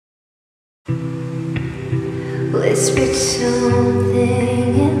Whispered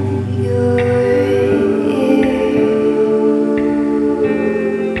something in your ear.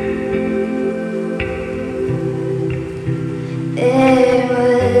 It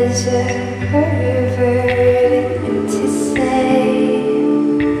was a perverted thing to say,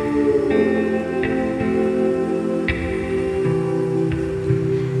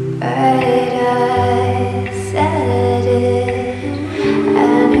 but I said it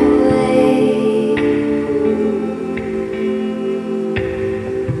anyway.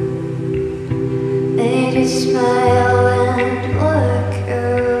 Made you smile and look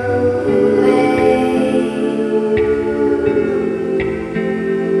away.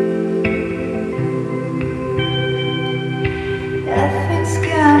 Nothing's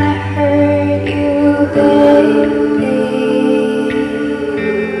gonna hurt you, baby.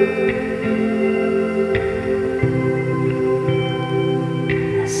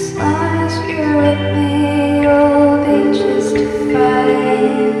 As long as you're with me, you'll be just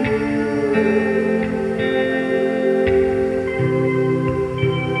fine.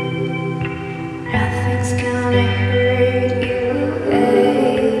 Nothing's gonna hurt you,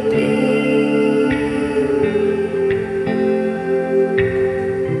 baby.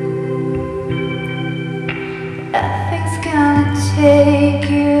 Nothing's gonna take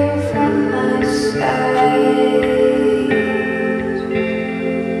you from my side.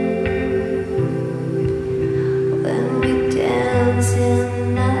 When we dance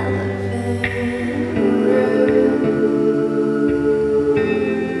in that living room,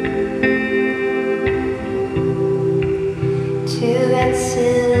 to that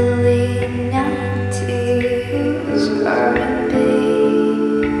silly 90s R&B.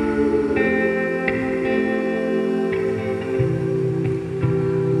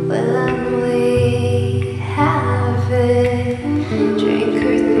 When we have a drink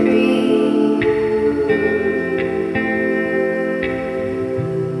or three,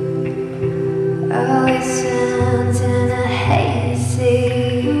 always sounds in a hazy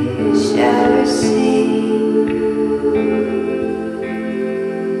shower scene.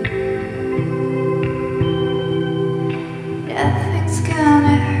 Nothing's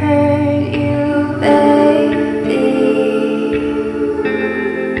gonna hurt you, baby.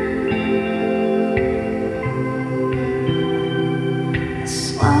 As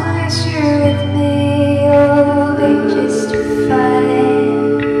long as you're with me, you'll be just fine.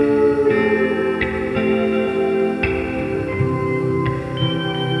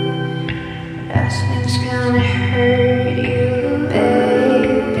 Nothing's gonna hurt you,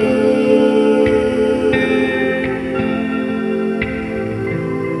 baby.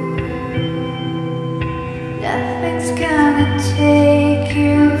 Nothing's gonna take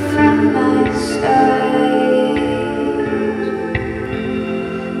you from my side.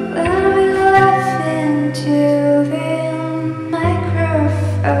 When we laugh into the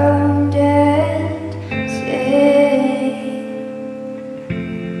microphone and sing,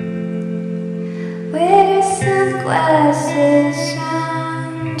 with sunglasses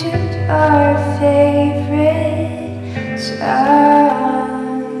under our favorite songs.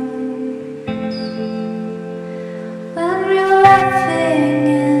 When we're laughing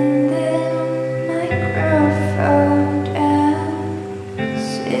in the microphone and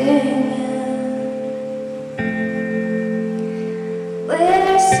sing.